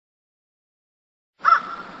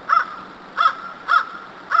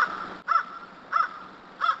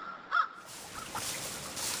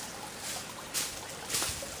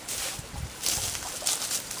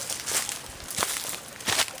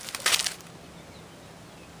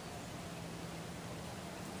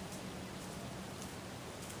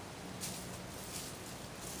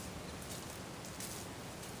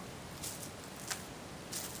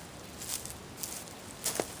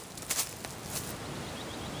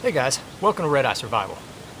Hey guys, welcome to Red Eye Survival.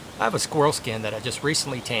 I have a squirrel skin that I just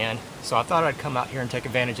recently tanned, so I thought I'd come out here and take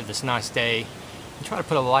advantage of this nice day and try to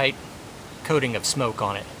put a light coating of smoke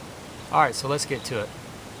on it. Alright, so let's get to it.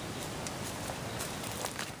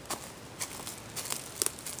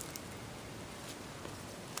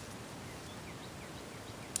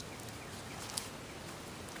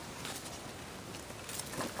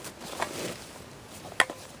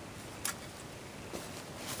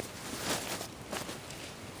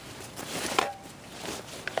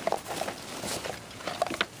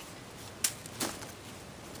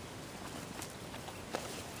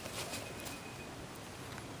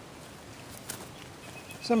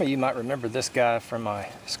 Some of you might remember this guy from my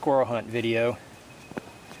squirrel hunt video.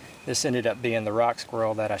 This ended up being the rock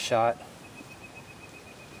squirrel that I shot.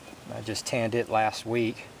 I just tanned it last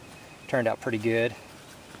week. Turned out pretty good.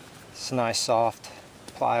 It's nice, soft,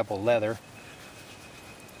 pliable leather.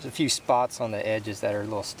 There's a few spots on the edges that are a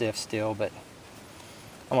little stiff still, but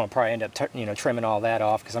I'm gonna probably end up trimming all that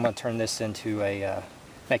off because I'm gonna turn this into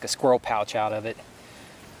make a squirrel pouch out of it.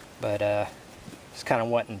 But just kind of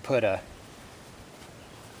wanting to put a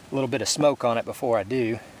little bit of smoke on it before I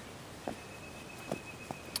do.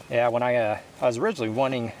 Yeah, when I was originally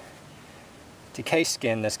wanting to case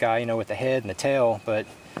skin this guy, with the head and the tail, but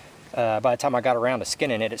by the time I got around to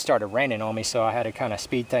skinning it, it started raining on me, so I had to kind of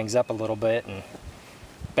speed things up a little bit and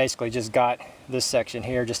basically just got this section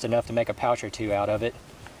here just enough to make a pouch or two out of it.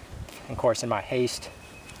 And of course, in my haste,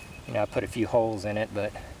 I put a few holes in it,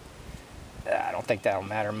 but I don't think that'll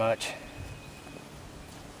matter much.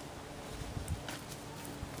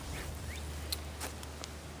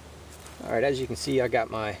 Alright, as you can see, I got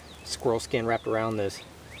my squirrel skin wrapped around this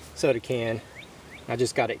soda can. I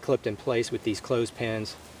just got it clipped in place with these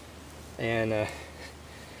clothespins. And now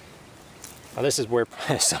this is where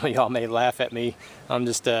some of y'all may laugh at me. I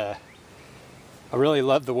really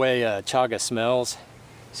love the way chaga smells.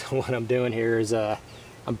 So what I'm doing here is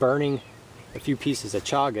I'm burning a few pieces of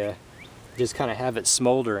chaga, just kind of have it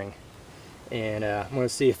smoldering. And I'm going to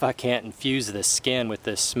see if I can't infuse this skin with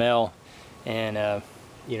this smell and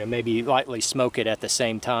maybe lightly smoke it at the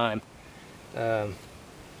same time.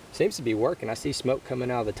 Seems to be working. I see smoke coming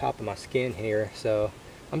out of the top of my skin here, so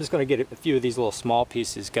I'm just going to get a few of these little small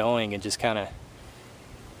pieces going and just kind of,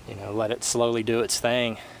 let it slowly do its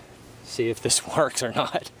thing. See if this works or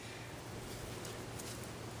not.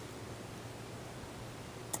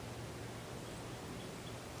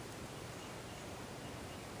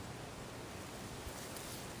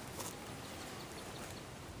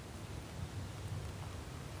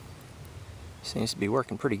 Seems to be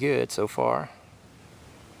working pretty good so far.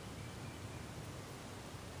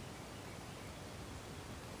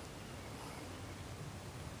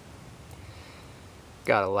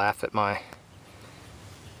 Gotta laugh at my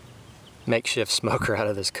makeshift smoker out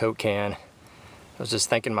of this Coke can. I was just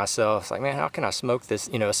thinking to myself, it's like, man, how can I smoke this?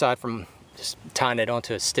 Aside from just tying it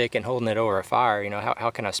onto a stick and holding it over a fire, how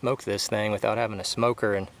can I smoke this thing without having a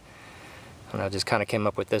smoker? And I just kind of came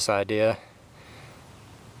up with this idea.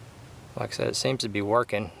 Like I said, it seems to be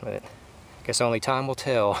working, but I guess only time will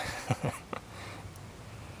tell.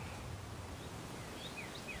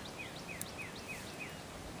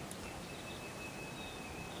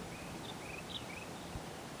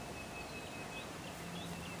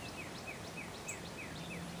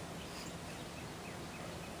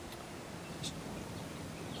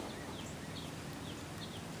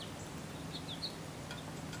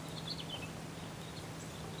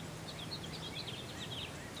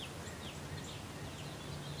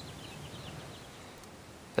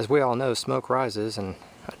 As we all know, smoke rises, and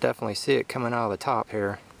I definitely see it coming out of the top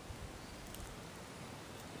here.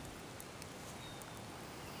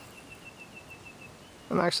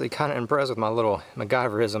 I'm actually kind of impressed with my little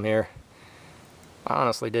MacGyverism here. I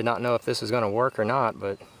honestly did not know if this was going to work or not,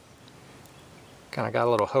 but kind of got a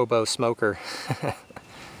little hobo smoker.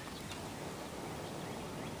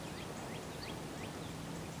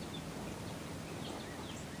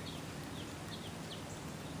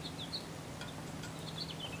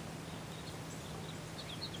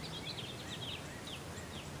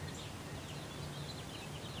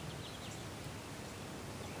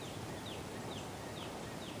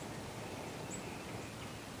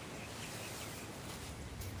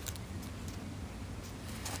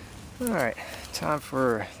 Alright, time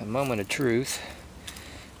for the moment of truth.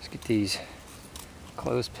 Let's get these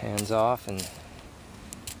clothespins off and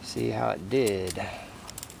see how it did.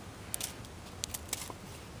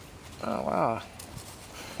 Oh wow.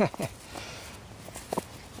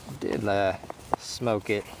 Did smoke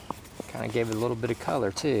it. Kind of gave it a little bit of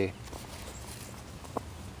color too.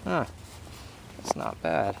 Huh. That's not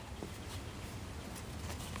bad.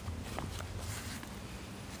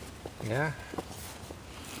 Yeah.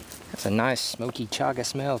 That's a nice smoky chaga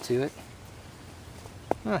smell to it.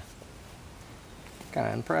 Huh. Kind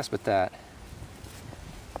of impressed with that.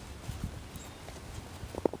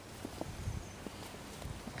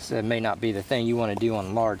 Like I said, it may not be the thing you want to do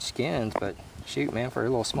on large skins, but shoot, man, for a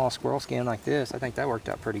little small squirrel skin like this, I think that worked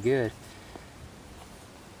out pretty good.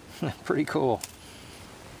 Pretty cool.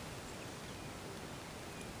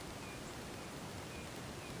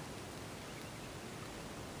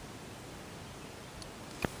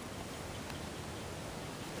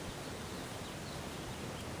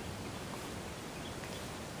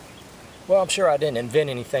 Well, I'm sure I didn't invent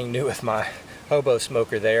anything new with my hobo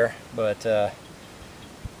smoker there, but it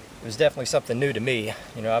was definitely something new to me.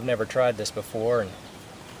 You know, I've never tried this before, and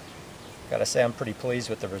gotta say I'm pretty pleased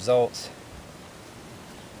with the results.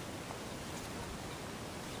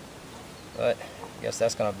 But I guess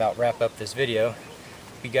that's gonna about wrap up this video.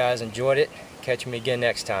 If you guys enjoyed it, catch me again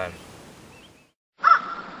next time.